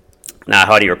 Now,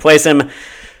 how do you replace him?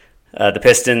 The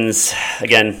Pistons,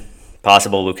 again.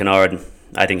 Possible, Luke Kennard.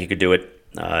 I think he could do it.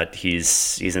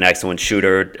 He's an excellent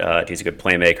shooter. He's a good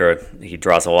playmaker. He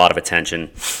draws a lot of attention.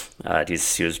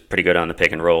 He was pretty good on the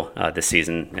pick and roll this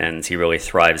season, and he really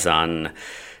thrives on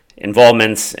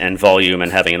involvement and volume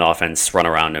and having an offense run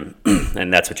around him.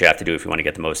 And that's what you have to do if you want to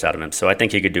get the most out of him. So I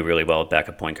think he could do really well at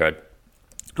backup point guard.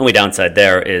 Only downside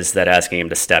there is that asking him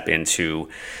to step into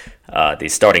the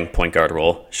starting point guard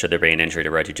role, should there be an injury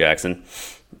to Reggie Jackson,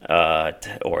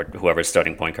 or whoever's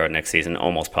starting point guard next season,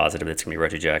 almost positive it's going to be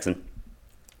Reggie Jackson,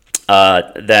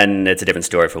 then it's a different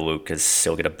story for Luke because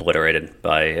he'll get obliterated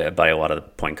by a lot of the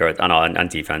point guards, on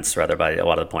defense, rather, by a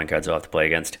lot of the point guards he'll have to play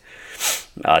against.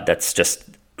 That's just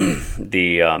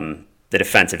the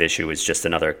defensive issue is just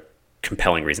another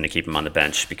compelling reason to keep him on the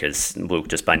bench because Luke,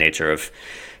 just by nature of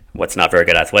what's not very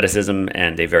good athleticism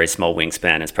and a very small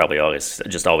wingspan, is probably always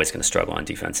going to struggle on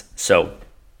defense. So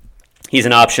he's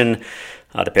an option.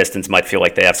 The Pistons might feel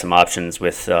like they have some options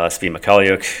with Svi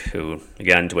Mikhailiuk, who,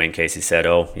 again, Dwayne Casey said,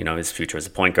 his future as a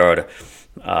point guard.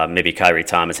 Maybe Kyrie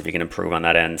Thomas, if he can improve on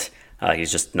that end.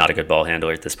 He's just not a good ball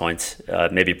handler at this point.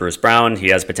 Maybe Bruce Brown. He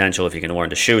has potential if he can learn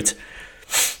to shoot.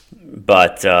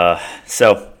 But,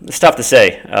 so, it's tough to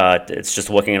say. It's just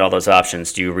looking at all those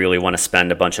options. Do you really want to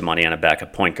spend a bunch of money on a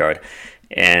backup point guard?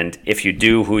 And if you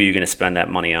do, who are you going to spend that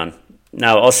money on?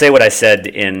 Now, I'll say what I said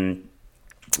in...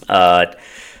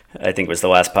 I think it was the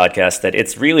last podcast, that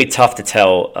it's really tough to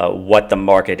tell what the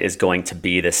market is going to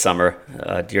be this summer.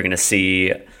 You're going to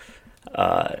see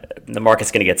the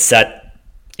market's going to get set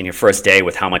in your first day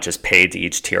with how much is paid to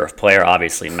each tier of player.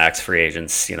 Obviously, max free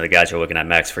agents, the guys who are looking at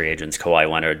max free agents, Kawhi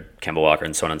Leonard, Kemba Walker,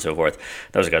 and so on and so forth,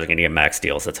 those guys are going to get max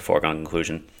deals. That's a foregone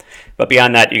conclusion. But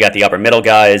beyond that, you got the upper middle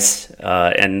guys,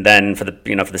 and then for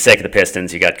the sake of the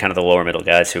Pistons, you got kind of the lower middle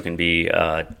guys who can be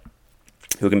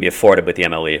afforded with the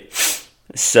MLE.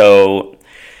 So,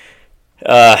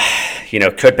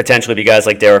 could potentially be guys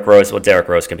like Derrick Rose. Well, Derrick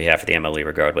Rose can be half of the MLE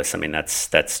regardless. I mean,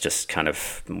 that's just kind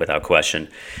of without question.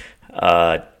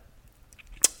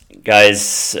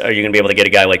 Guys, are you going to be able to get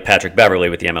a guy like Patrick Beverley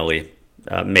with the MLE?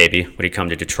 Maybe. Would he come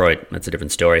to Detroit? That's a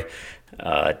different story.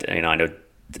 I know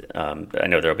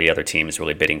there'll be other teams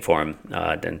really bidding for him,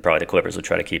 and probably the Clippers will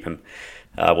try to keep him.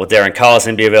 Will Darren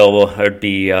Collison be available or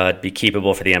be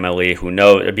keepable for the MLE? Who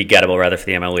knows? Or be gettable rather for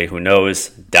the MLE? Who knows?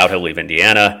 Doubt he'll leave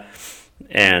Indiana.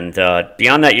 And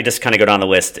beyond that, you just kind of go down the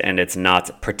list, and it's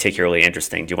not particularly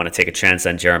interesting. Do you want to take a chance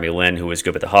on Jeremy Lin, who was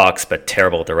good with the Hawks but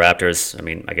terrible with the Raptors? I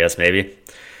mean, I guess maybe.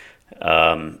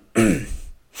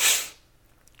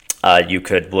 You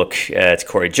could look at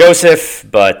Corey Joseph,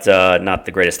 but not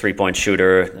the greatest three-point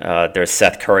shooter. There's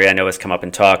Seth Curry, I know has come up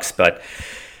in talks, but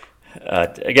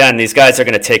again, these guys are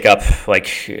going to take up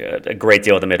like a great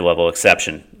deal of the mid-level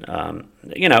exception.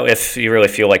 If you really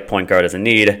feel like point guard is a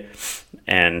need,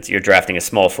 and you're drafting a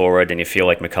small forward, and you feel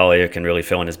like McCullough can really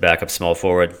fill in his backup small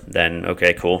forward, then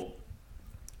okay, cool.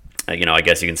 I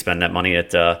guess you can spend that money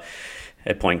at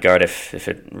point guard if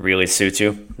it really suits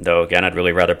you. Though, again, I'd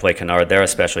really rather play Kennard there,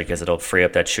 especially because it'll free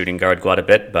up that shooting guard quite a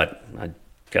bit. But I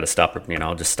got to stop.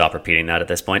 I'll just stop repeating that at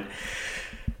this point.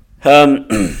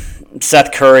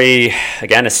 Seth Curry,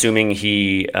 again, assuming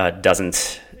he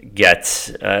doesn't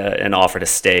get an offer to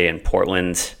stay in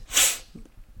Portland.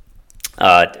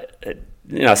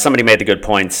 Somebody made the good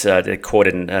points. They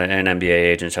quoted an NBA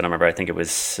agent. I don't remember. I think it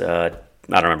was.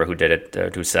 I don't remember who did it,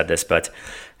 who said this, but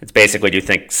it's basically, do you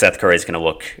think Seth Curry is going to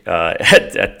look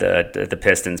at the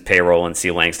Pistons payroll and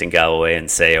see Langston Galloway and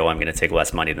say, oh, I'm going to take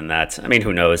less money than that? I mean,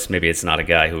 who knows? Maybe it's not a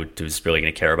guy who's really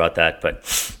going to care about that,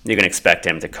 but you can expect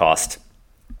him to cost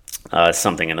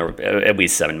something in at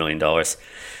least $7 million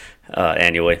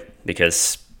annually,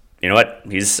 because you know what?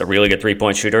 He's a really good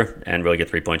three-point shooter, and really good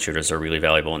three-point shooters are really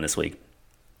valuable in this league.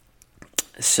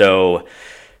 So,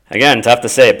 again, tough to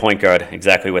say at point guard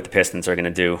exactly what the Pistons are going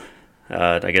to do.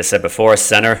 Like I said before,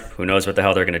 center, who knows what the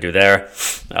hell they're going to do there.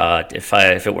 If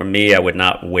it were me, I would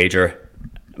not wager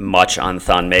much on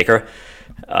Thon Maker.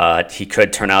 He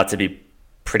could turn out to be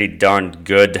pretty darn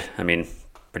good. I mean,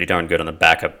 pretty darn good on the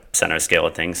backup center scale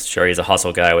of things. Sure, he's a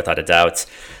hustle guy without a doubt.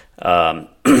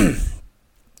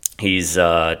 He's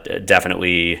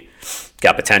definitely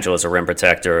got potential as a rim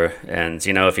protector, and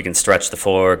if he can stretch the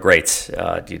floor, great.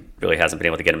 He really hasn't been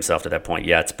able to get himself to that point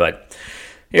yet, but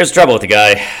here's trouble with the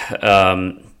guy.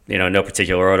 No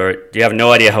particular order. You have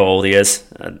no idea how old he is.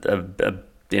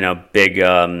 Big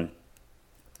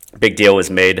deal was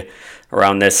made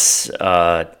around this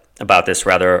around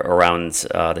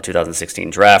the 2016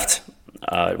 draft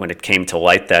when it came to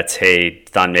light that hey,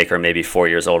 Thon Maker may be 4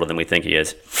 years older than we think he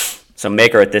is. So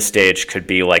Maker at this stage could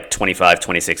be like 25,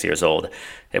 26 years old,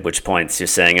 at which point you're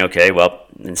saying, okay, well,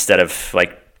 instead of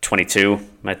like 22,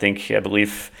 I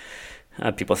believe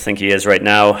people think he is right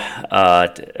now,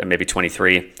 maybe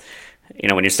 23.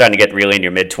 When you're starting to get really in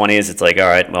your mid-20s, it's like, all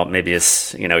right, well, maybe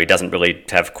he doesn't really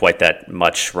have quite that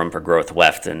much room for growth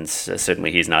left, and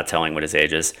certainly he's not telling what his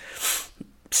age is.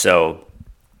 So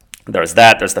there's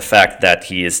that. There's the fact that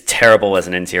he is terrible as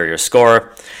an interior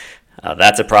scorer.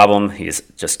 That's a problem. He's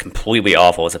just completely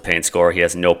awful as a paint scorer. He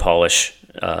has no polish,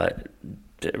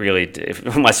 really,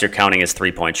 unless you're counting his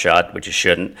three-point shot, which you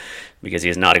shouldn't, because he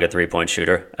is not a good three-point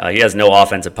shooter. He has no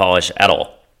offensive polish at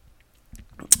all.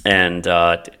 And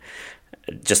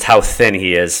just how thin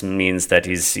he is means that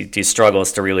he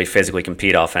struggles to really physically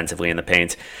compete offensively in the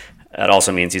paint. It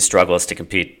also means he struggles to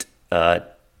compete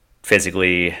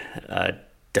physically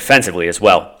defensively as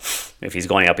well. If he's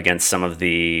going up against some of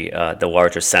the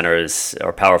larger centers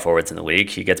or power forwards in the league,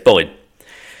 he gets bullied.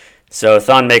 So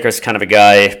Thon Maker's kind of a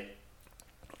guy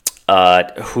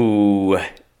who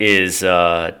is,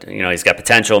 he's got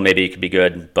potential. Maybe he could be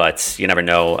good, but you never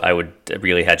know. I would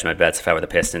really hedge my bets if I were the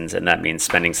Pistons, and that means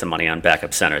spending some money on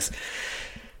backup centers.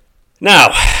 Now,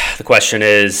 the question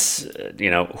is,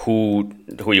 who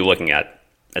are you looking at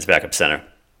as backup center?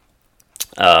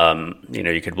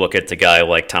 You could look at a guy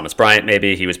like Thomas Bryant.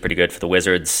 Maybe he was pretty good for the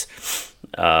Wizards.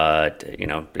 Was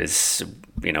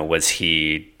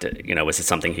it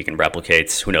something he can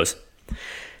replicate? Who knows?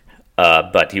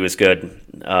 But he was good.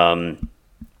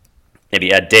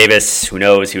 Maybe Ed Davis. Who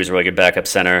knows? He was a really good backup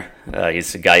center.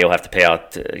 He's a guy you'll have to pay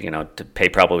out. To pay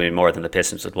probably more than the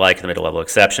Pistons would like, the middle-level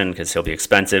exception, because he'll be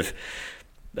expensive.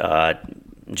 JaVale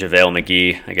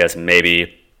McGee, I guess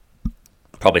maybe.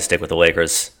 Probably stick with the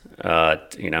Lakers.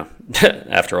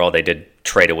 After all, they did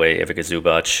trade away Ivica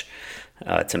Zubac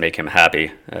to make him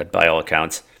happy, by all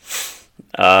accounts.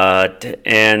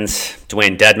 And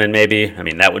Dwayne Dedmon, maybe. I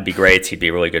mean, that would be great. He'd be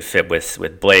a really good fit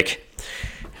with Blake.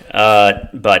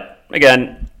 But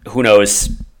again, who knows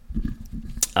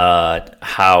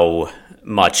how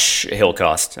much he'll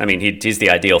cost. I mean, he's the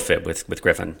ideal fit with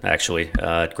Griffin, actually.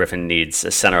 Griffin needs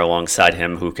a center alongside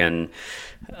him who can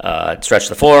stretch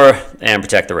the floor and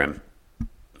protect the rim.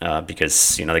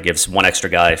 Because, that gives one extra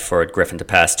guy for Griffin to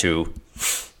pass to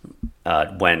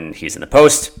when he's in the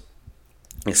post.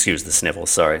 Excuse the sniffles,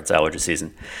 sorry, it's allergy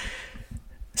season.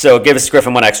 So it gives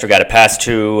Griffin one extra guy to pass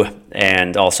to,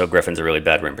 and also Griffin's a really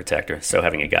bad rim protector, so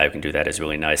having a guy who can do that is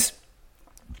really nice.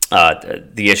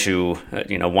 The issue,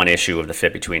 one issue of the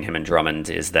fit between him and Drummond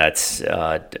is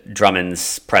that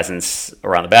Drummond's presence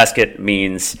around the basket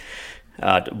means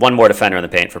one more defender in the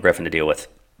paint for Griffin to deal with,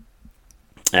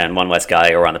 and one less guy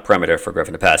around the perimeter for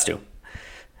Griffin to pass to.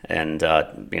 And,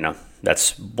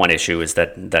 that's one issue, is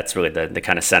that's really the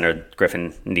kind of center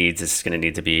Griffin needs is going to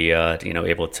need to be,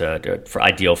 able to, for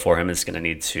ideal for him, is going to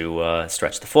need to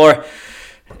stretch the floor.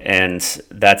 And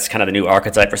that's kind of the new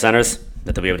archetype for centers,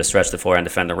 that they'll be able to stretch the floor and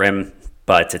defend the rim.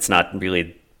 But it's not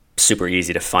really super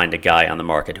easy to find a guy on the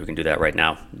market who can do that right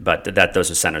now. But those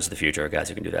are centers of the future, guys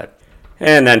who can do that.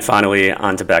 And then finally,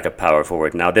 on to backup power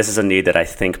forward. Now, this is a need that I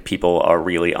think people are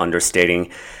really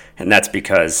understating, and that's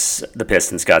because the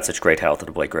Pistons got such great health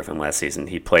to Blake Griffin last season.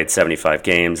 He played 75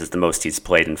 games. It's the most he's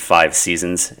played in 5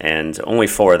 seasons, and only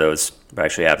 4 of those were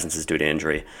actually absences due to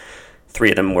injury. 3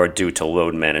 of them were due to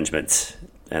load management,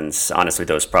 and honestly,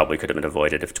 those probably could have been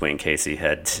avoided if Dwayne Casey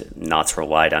had not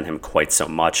relied on him quite so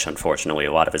much. Unfortunately,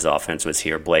 a lot of his offense was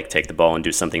here. Blake, take the ball and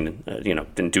do something,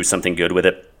 didn't do something good with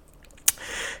it.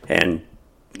 And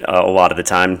a lot of the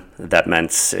time, that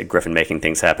meant Griffin making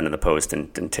things happen in the post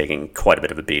and taking quite a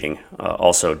bit of a beating.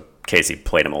 Also, Casey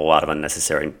played him a lot of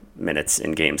unnecessary minutes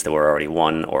in games that were already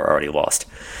won or already lost.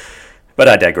 But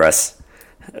I digress.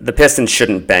 The Pistons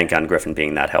shouldn't bank on Griffin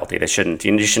being that healthy. You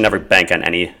should never bank on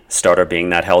any starter being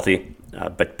that healthy,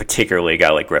 but particularly a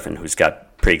guy like Griffin who's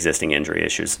got pre-existing injury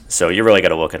issues. So you really got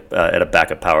to look at a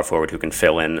backup power forward who can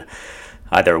fill in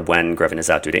either when Griffin is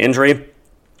out due to injury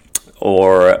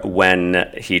or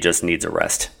when he just needs a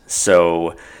rest.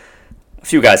 So a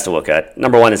few guys to look at.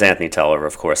 Number 1 is Anthony Tolliver,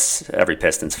 of course. Every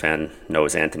Pistons fan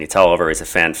knows Anthony Tolliver. He's a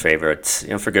fan favorite,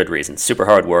 for good reason. Super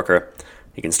hard worker.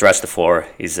 He can stretch the floor.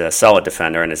 He's a solid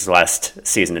defender. In his last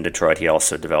season in Detroit, he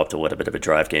also developed a little bit of a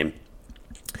drive game.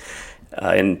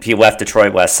 And he left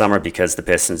Detroit last summer because the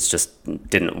Pistons just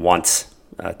didn't want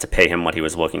to pay him what he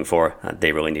was looking for.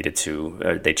 They really needed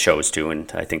to. They chose to,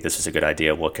 and I think this was a good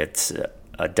idea. Look at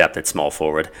depth at small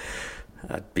forward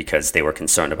because they were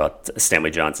concerned about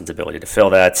Stanley Johnson's ability to fill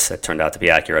that. It turned out to be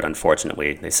accurate.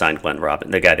 Unfortunately, they signed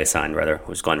the guy they signed,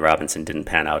 was Glenn Robinson, didn't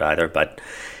pan out either. But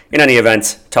in any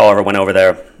event, Tolliver went over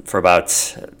there for about,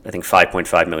 I think,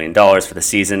 $5.5 million for the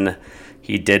season.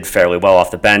 He did fairly well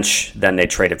off the bench. Then they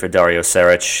traded for Dario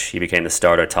Saric. He became the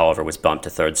starter. Tolliver was bumped to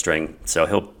third string. So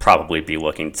he'll probably be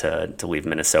looking to leave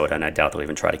Minnesota, and I doubt they'll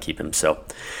even try to keep him. So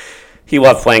he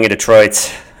loved playing in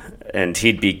Detroit, and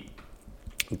he'd be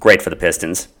great for the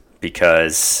Pistons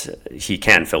because he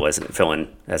can fill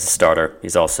in as a starter.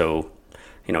 He's also,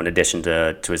 in addition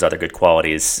to his other good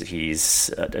qualities, he's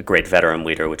a great veteran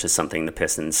leader, which is something the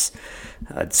Pistons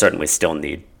certainly still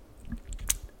need.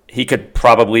 He could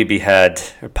possibly be had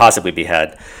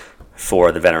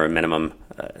for the veteran minimum,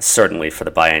 certainly for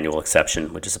the biannual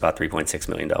exception, which is about $3.6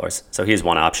 million. So he's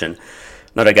one option.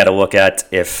 Another guy to look at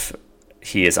if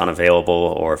he is unavailable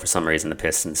or for some reason the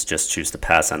Pistons just choose to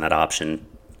pass on that option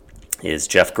is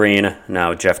Jeff Green.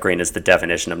 Now, Jeff Green is the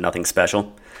definition of nothing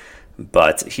special,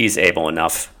 but he's able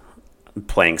enough,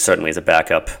 playing certainly as a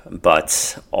backup,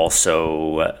 but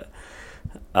also,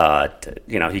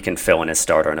 he can fill in his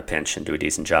starter in a pinch and do a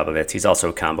decent job of it. He's also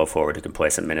a combo forward who can play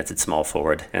some minutes at small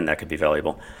forward, and that could be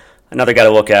valuable. Another guy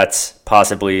to look at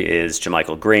possibly is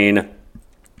JaMychal Green.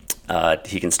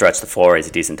 He can stretch the floor. He's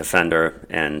a decent defender,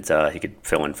 and he could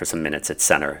fill in for some minutes at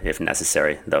center if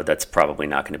necessary, though that's probably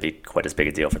not going to be quite as big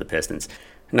a deal for the Pistons.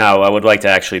 Now, I would like to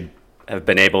actually have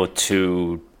been able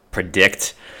to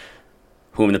predict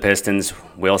whom the Pistons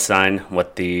will sign,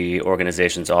 what the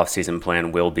organization's offseason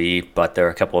plan will be, but there are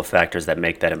a couple of factors that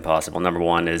make that impossible. Number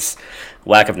 1 is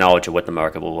lack of knowledge of what the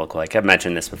market will look like. I've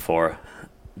mentioned this before,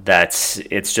 that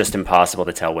it's just impossible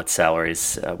to tell what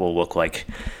salaries will look like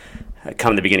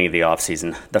come the beginning of the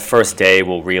offseason. The first day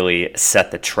will really set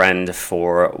the trend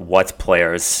for what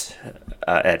players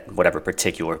at whatever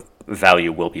particular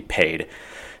value will be paid.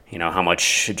 How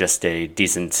much just a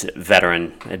decent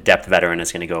veteran, a depth veteran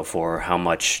is going to go for, how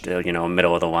much, a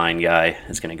middle-of-the-line guy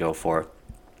is going to go for.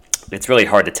 It's really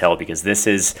hard to tell because this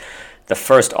is the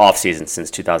first offseason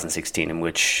since 2016 in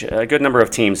which a good number of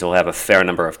teams will have a fair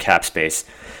number of cap space.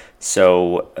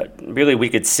 So really we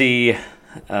could see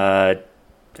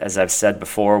as I've said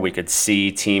before, we could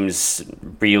see teams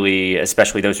really,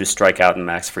 especially those who strike out in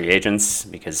max free agents,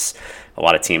 because a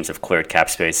lot of teams have cleared cap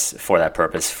space for that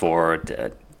purpose, for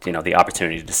the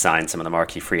opportunity to sign some of the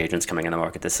marquee free agents coming in the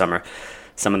market this summer.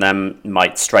 Some of them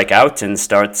might strike out and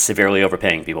start severely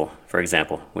overpaying people, for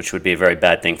example, which would be a very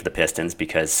bad thing for the Pistons,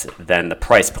 because then the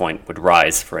price point would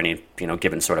rise for any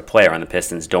given sort of player, and the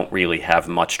Pistons don't really have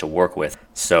much to work with.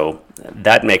 So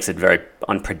that makes it very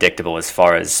unpredictable as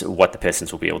far as what the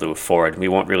Pistons will be able to afford. We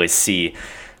won't really see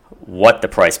what the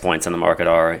price points on the market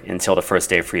are until the first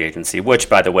day of free agency, which,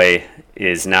 by the way,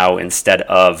 is now, instead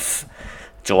of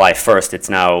July 1st, it's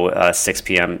now 6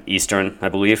 p.m. Eastern, I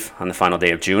believe, on the final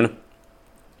day of June.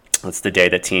 That's the day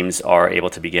that teams are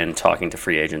able to begin talking to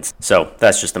free agents. So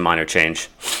that's just a minor change.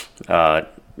 I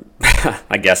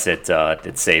guess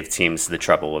it saved teams the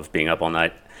trouble of being up all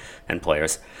night, and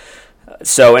players.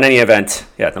 So in any event,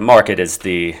 the market is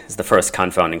the first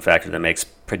confounding factor that makes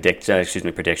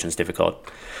predictions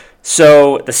difficult.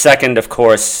 So the second, of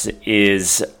course,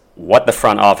 is what the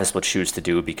front office will choose to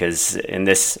do, because in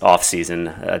this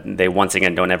offseason, they once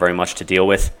again don't have very much to deal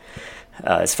with.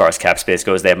 As far as cap space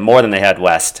goes, they have more than they had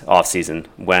last offseason,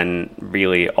 when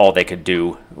really all they could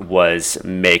do was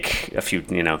make a few,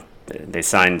 they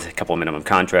signed a couple of minimum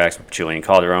contracts with Julian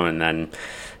Calderon, and then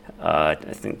I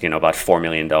think, about $4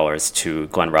 million to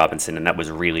Glenn Robinson, and that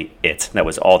was really it. That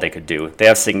was all they could do. They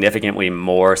have significantly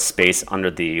more space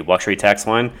under the luxury tax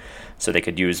line, so they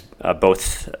could use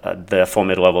both the full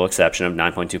mid-level exception of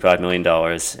 $9.25 million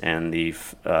and the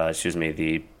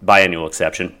biannual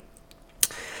exception,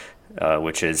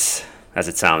 which is, as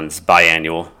it sounds,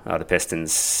 biannual. The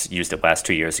Pistons used it last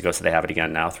 2 years ago, so they have it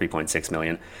again now, $3.6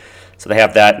 million. So they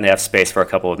have that, and they have space for a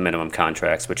couple of minimum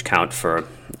contracts, which count for,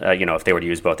 if they were to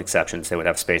use both exceptions, they would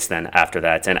have space then after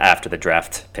that, and after the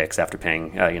draft picks, after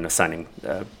paying, signing,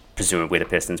 presumably the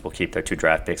Pistons will keep their 2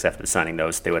 draft picks after signing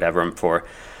those. They would have room for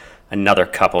another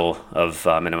couple of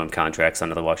minimum contracts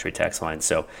under the luxury tax line.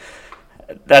 So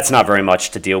that's not very much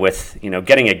to deal with.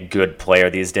 Getting a good player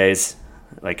these days,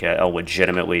 like a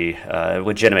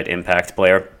legitimate impact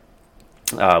player,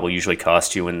 will usually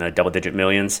cost you in the double-digit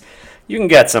millions. You can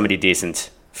get somebody decent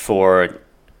for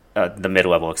the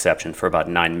mid-level exception for about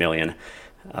 $9 million,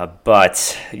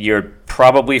 but you're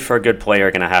probably, for a good player,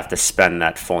 going to have to spend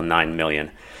that full $9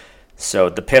 million. So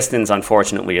the Pistons,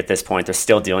 unfortunately, at this point, are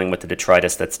still dealing with the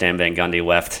detritus that Stan Van Gundy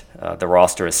left. The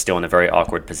roster is still in a very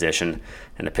awkward position,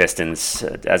 and the Pistons,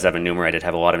 as I've enumerated,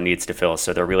 have a lot of needs to fill,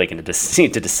 so they're really going to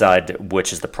need to decide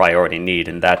which is the priority need,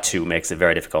 and that, too, makes it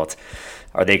very difficult.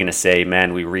 Are they going to say,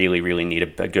 man, we really, really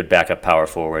need a good backup power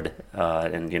forward,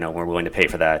 and we're willing to pay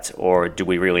for that? Or do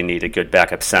we really need a good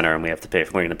backup center, and we're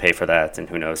going to pay for that, and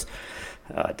who knows?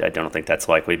 I don't think that's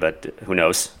likely, but who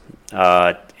knows?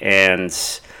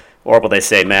 Or will they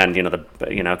say, man,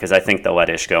 because I think they'll let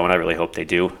Ish go, and I really hope they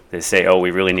do. They say, oh,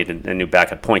 we really need a new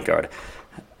backup point guard.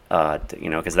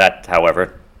 Because that,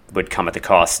 however, would come at the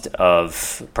cost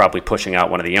of probably pushing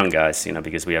out one of the young guys,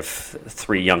 because we have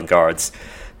 3 young guards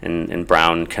in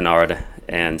Brown, Kennard,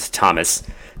 and Thomas.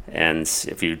 And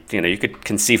if you could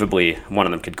conceivably, one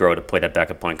of them could grow to play that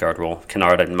backup point guard role.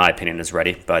 Kennard, in my opinion, is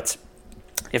ready, but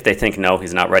if they think, no,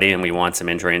 he's not ready, and we want some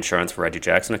injury insurance for Reggie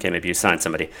Jackson, okay, maybe you sign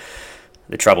somebody.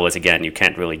 The trouble is, again, you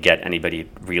can't really get anybody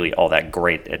really all that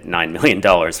great at $9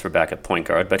 million for backup point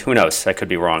guard, but who knows? I could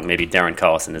be wrong. Maybe Darren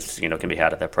Collison is, can be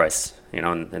had at that price,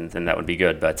 and that would be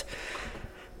good, but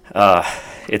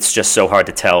it's just so hard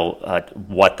to tell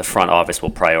what the front office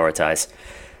will prioritize.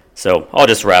 So I'll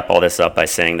just wrap all this up by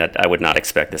saying that I would not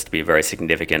expect this to be a very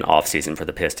significant offseason for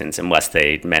the Pistons unless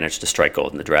they manage to strike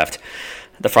gold in the draft.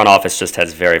 The front office just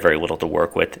has very, very little to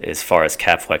work with as far as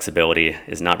cap flexibility,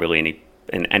 is not really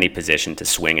in any position to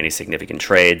swing any significant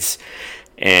trades,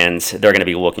 and they're going to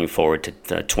be looking forward to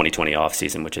the 2020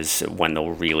 offseason, which is when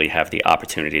they'll really have the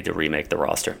opportunity to remake the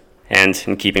roster. And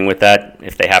in keeping with that,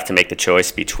 if they have to make the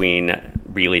choice between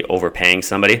really overpaying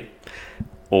somebody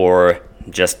or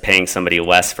just paying somebody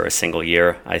less for a single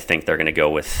year, I think they're going to go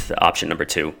with option number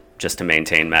 2, just to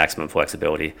maintain maximum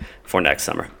flexibility for next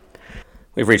summer.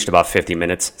 We've reached about 50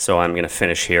 minutes, so I'm going to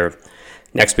finish here.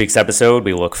 Next week's episode,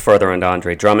 we look further into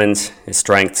Andre Drummond, his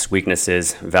strengths,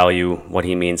 weaknesses, value, what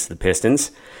he means to the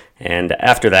Pistons. And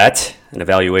after that, an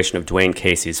evaluation of Dwayne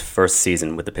Casey's first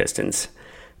season with the Pistons.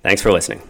 Thanks for listening.